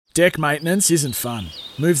Deck maintenance isn't fun.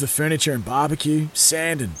 Move the furniture and barbecue,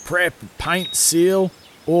 sand and prep, paint, seal,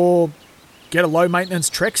 or get a low-maintenance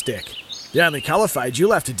Trex deck. The only colour fade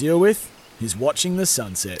you'll have to deal with is watching the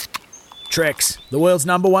sunset. Trex, the world's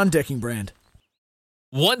 #1 decking brand.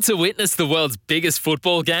 Want to witness the world's biggest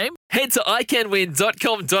football game? Head to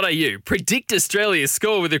iCanWin.com.au, predict Australia's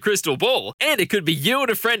score with a crystal ball, and it could be you and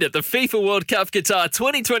a friend at the FIFA World Cup Qatar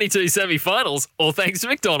 2022 semi-finals, all thanks to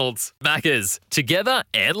McDonald's. Maccas, together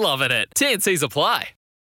and loving it. TNCs apply.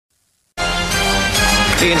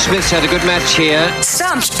 Ian Smith's had a good match here.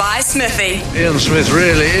 Stumped by Smithy. Ian Smith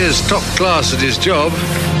really is top class at his job.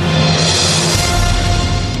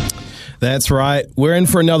 That's right. We're in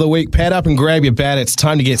for another week. Pad up and grab your bat. It's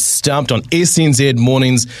time to get stumped on SNZ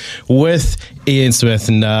Mornings with Ian Smith.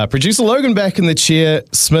 And producer Logan back in the chair.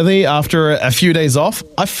 Smithy, after a few days off,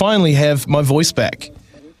 I finally have my voice back.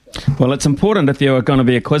 Well, it's important if you're going to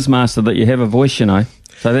be a quizmaster that you have a voice, you know.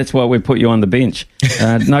 So that's why we put you on the bench.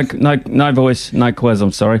 No voice, no quiz,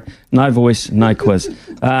 I'm sorry. No voice, no quiz.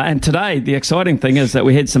 And today, the exciting thing is that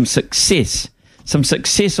we had some success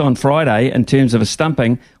on Friday in terms of a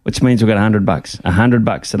stumping, which means we've got $100.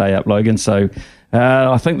 $100 today up, Logan. So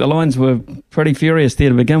I think the lines were pretty furious there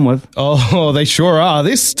to begin with. Oh, they sure are.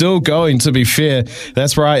 They're still going, to be fair.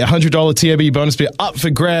 That's right. $100 TAB bonus bet up for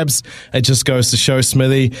grabs. It just goes to show,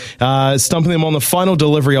 Smithy. Stumping them on the final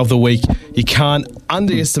delivery of the week. You can't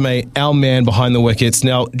underestimate our man behind the wickets.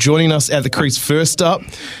 Now, joining us at the crease first up,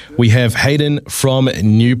 we have Hayden from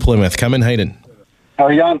New Plymouth. Come in, Hayden. How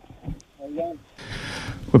are you going?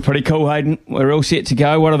 We're pretty cool, Hayden. We're all set to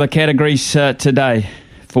go. What are the categories today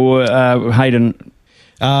for Hayden?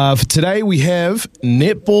 For today, we have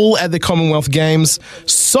netball at the Commonwealth Games,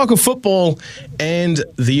 soccer, football, and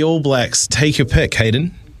the All Blacks. Take your pick,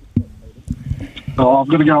 Hayden. Oh, I'm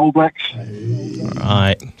going to go All Blacks. All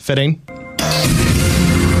right. Fitting.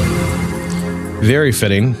 Very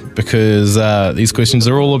fitting, because these questions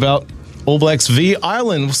are all about All Blacks v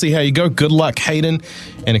Ireland. We'll see how you go. Good luck, Hayden.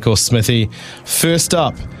 And, of course, Smithy. First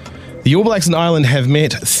up, the All Blacks and Ireland have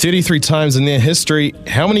met 33 times in their history.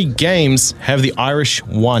 How many games have the Irish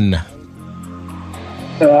won?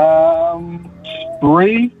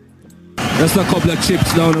 3. Just a couple of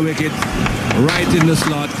chips down the wicket, right in the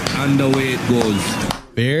slot, and away it goes.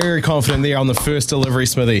 Very confident there on the first delivery,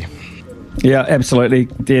 Smithy. Yeah, absolutely.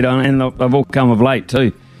 Dead on. And they've all come of late,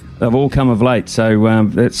 too. They've all come of late, so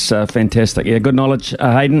that's fantastic. Yeah, good knowledge.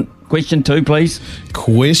 Hayden, question 2, please.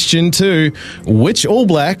 Question 2. Which All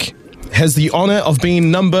Black has the honour of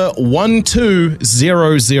being number 1200?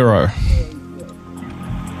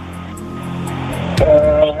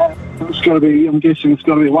 It's got to be, I'm guessing it's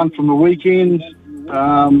got to be one from the weekend.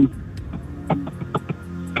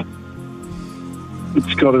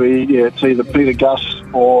 It's got to be, it's either Peter Gus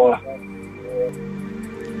or...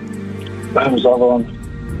 What was the other one?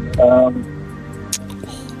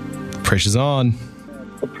 Pressure's on.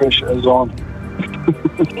 The pressure is on.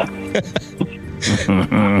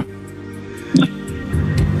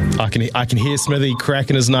 I can hear Smithy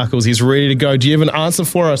cracking his knuckles. He's ready to go. Do you have an answer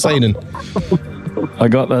for us, Hayden? I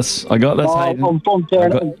got this, Hayden. I'm from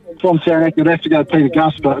Taranaki. I'd have to go Peter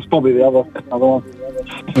Gus, but it's probably the other one.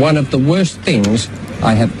 One of the worst things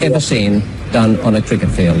I have ever seen done on a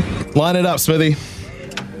cricket field. Line it up, Smithy.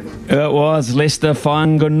 It was Lester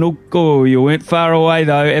Whanganuku. You weren't far away,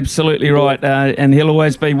 though. Absolutely right. And he'll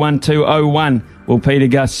always be 1201. Well, Peter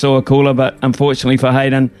Gus saw a cooler, but unfortunately for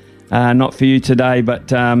Hayden, not for you today. But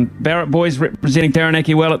Barrett boys representing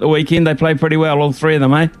Taranaki well at the weekend. They played pretty well, all three of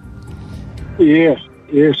them, eh? Yeah.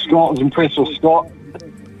 Scott was impressed with Scott.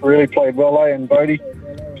 Really played well, And Bodie.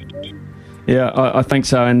 Yeah, I think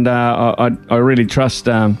so. And I really trust...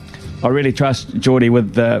 I really trust Geordie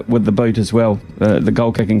with the boot as well. The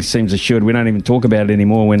goal kicking seems assured. We don't even talk about it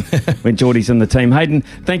anymore when Geordie's in the team. Hayden,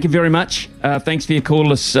 thank you very much. Thanks for your call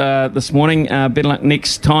this morning. Better luck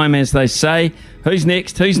next time, as they say. Who's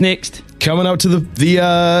next? Coming up to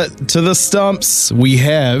the stumps, we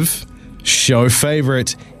have show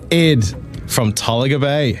favourite Ed from Tolaga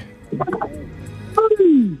Bay.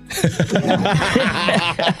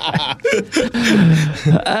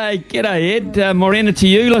 G'day, Ed. Morena to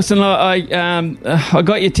you. Listen, I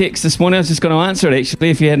got your text this morning. I was just going to answer it, actually,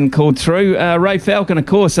 if you hadn't called through. Ray Falcon, of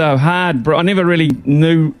course, hard. I never really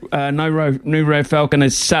knew Ray Falcon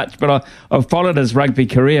as such, but I followed his rugby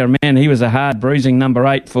career. Man, he was a hard, bruising number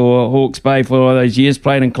 8 for Hawke's Bay for all those years,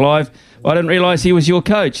 played in Clive. I didn't realise he was your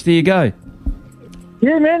coach. There you go.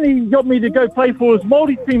 Yeah, man, he got me to go play for his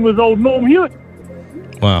Māori team with old Norm Hewitt.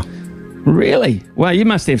 Wow. Really? Well, you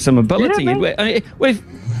must have some ability. Yeah,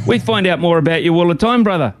 we find out more about you all the time,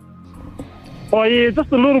 brother. Oh, yeah,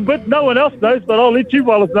 just a little bit. No one else knows, but I'll let you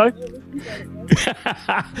fellas know.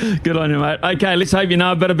 Good on you, mate. Okay, let's hope you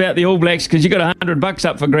know a bit about the All Blacks, because you got $100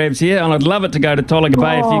 up for grabs here, and I'd love it to go to Tolaga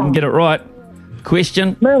Bay if you can get it right.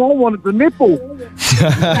 Question? Man, I wanted the netball.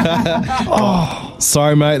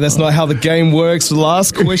 Sorry, mate. That's not how the game works.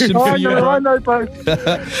 Last question for you. I know, bro.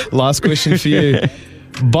 Last question for you.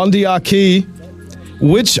 Bundy Aki,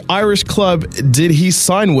 which Irish club did he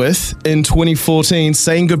sign with in 2014,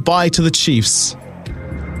 saying goodbye to the Chiefs?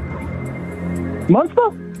 Munster?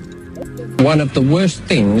 One of the worst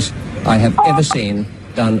things I have ever seen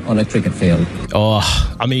done on a cricket field. Oh,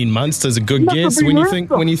 I mean, Munster's a good Must guess have been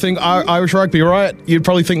when you think Irish rugby, right? You'd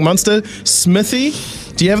probably think Munster. Smithy,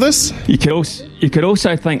 do you have this? You could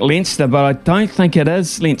also think Leinster, but I don't think it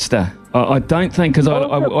is Leinster. I don't think, because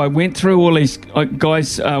I went through all these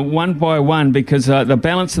guys one by one, because the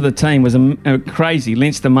balance of the team was crazy.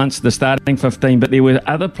 Leinster, Munster, the starting 15, but there were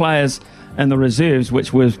other players in the reserves,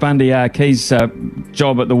 which was Bundy Aki's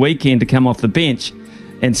job at the weekend to come off the bench.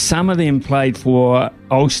 And some of them played for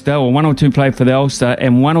Ulster, or one or two played for the Ulster,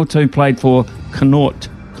 and one or two played for Connacht,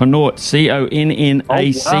 Connacht. And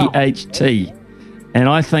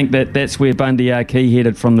I think that's where Bundy Aki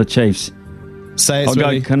headed from the Chiefs. Say it, I'll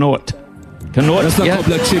Smithy. go Connacht. Just a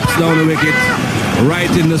couple of chips down the wicket,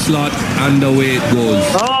 right in the slot, and away it goes.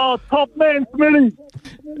 Oh, top man,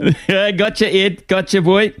 Smitty. Gotcha, Ed. Gotcha,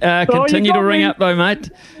 boy. Continue to ring me. up, though,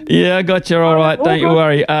 mate. Yeah, I got you. All right. Don't you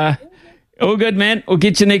worry. All good, man. We'll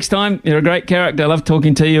get you next time. You're a great character. I love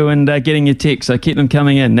talking to you and getting your texts, so keep them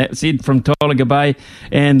coming in. That's Ed from Tolaga Bay.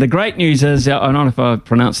 And the great news is, I don't know if I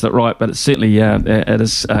pronounced it right, but it's certainly it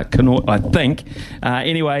is Connacht, I think.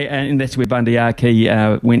 Anyway, and that's where Bundy Aki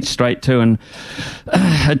went straight to. And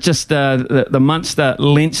just the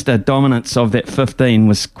Munster-Leinster dominance of that 15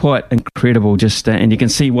 was quite incredible. Just and you can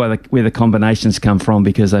see where the combinations come from,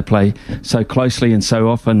 because they play so closely and so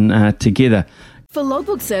often together. For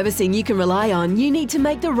logbook servicing you can rely on, you need to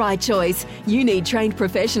make the right choice. You need trained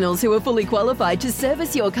professionals who are fully qualified to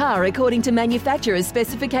service your car according to manufacturer's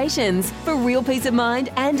specifications. For real peace of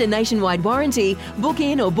mind and a nationwide warranty, book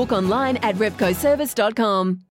in or book online at repcoservice.com.